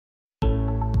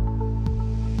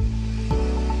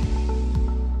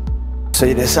So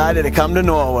you decided to come to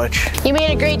Norwich. You made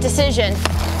a great decision.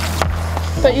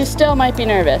 But you still might be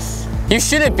nervous. You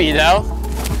shouldn't be, though.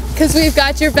 Because we've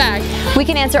got your back. We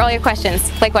can answer all your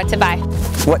questions, like what to buy.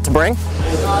 What to bring?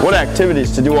 What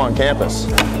activities to do on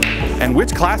campus? And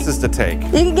which classes to take. You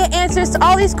can get answers to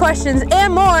all these questions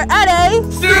and more at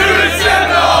a Student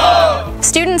Sendoff!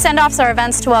 Student Sendoffs are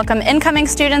events to welcome incoming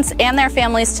students and their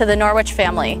families to the Norwich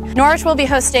family. Norwich will be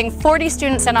hosting 40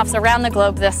 Student Sendoffs around the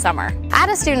globe this summer. At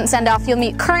a Student Sendoff, you'll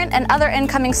meet current and other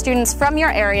incoming students from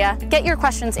your area, get your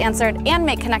questions answered, and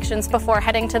make connections before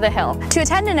heading to the Hill. To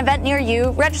attend an event near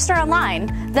you, register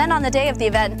online. Then on the day of the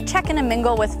event, check in and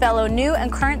mingle with fellow new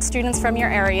and current students from your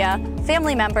area,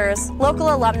 family members,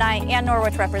 local alumni, and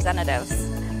Norwich representatives.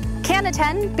 Can't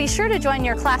attend? Be sure to join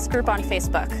your class group on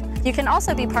Facebook. You can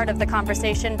also be part of the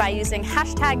conversation by using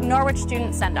 #Norwich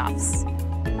Student Sendoffs.